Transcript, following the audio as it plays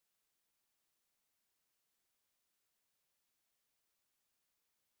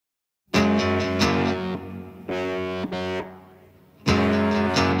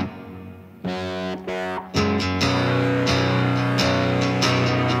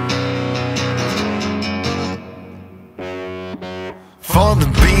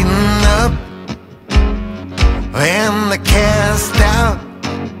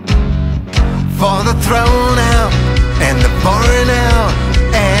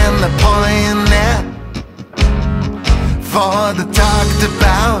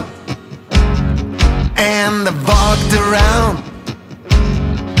around.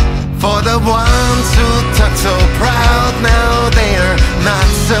 For the ones who talk so proud, now they're not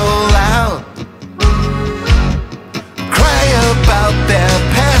so loud. Cry about their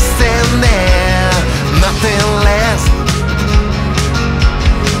past and they're nothing less.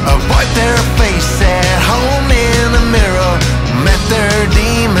 Avoid their face at home in the mirror. Met their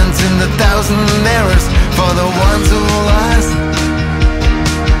demons in the thousand errors. For the ones who lost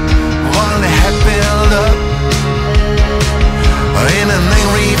while they had built up in an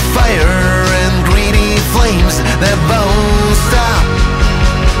angry fire and greedy flames that won't stop.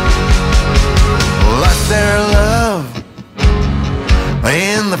 Lost their love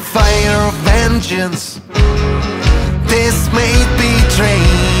in the fire of vengeance. Dismayed,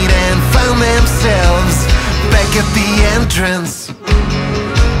 betrayed, and found themselves back at the entrance.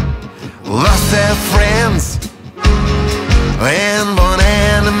 Lost their friends and born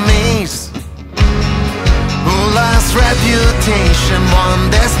enemies, who lost reputation, one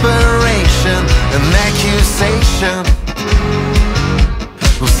desperation, an accusation.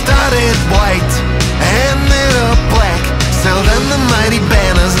 Who started white, ended up black, sailed under mighty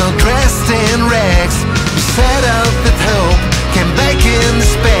banners, now dressed in rags. Who set out with hope, came back in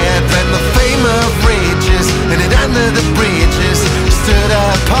despair, found the fame of riches, and it under the bridges. Stood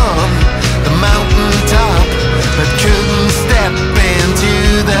upon the mountaintop, but couldn't step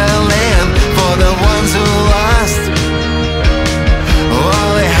into the land. For the ones who lost all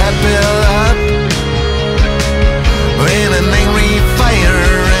they had built up in an angry fire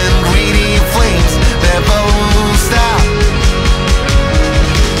and greedy flames that won't stop.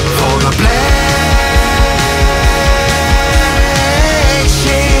 For the black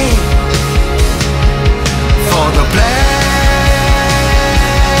sheep, for the black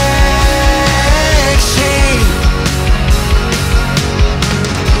sheep.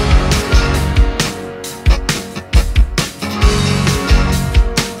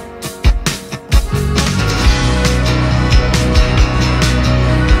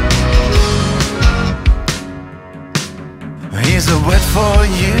 Here's a word for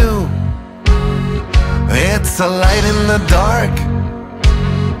you. It's a light in the dark.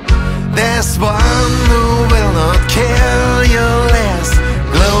 There's one who will not kill your last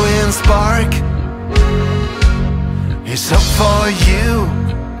glowing spark. Here's hope for you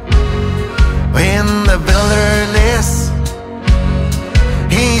in the wilderness.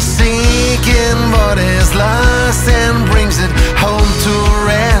 He's seeking what is lost and brings it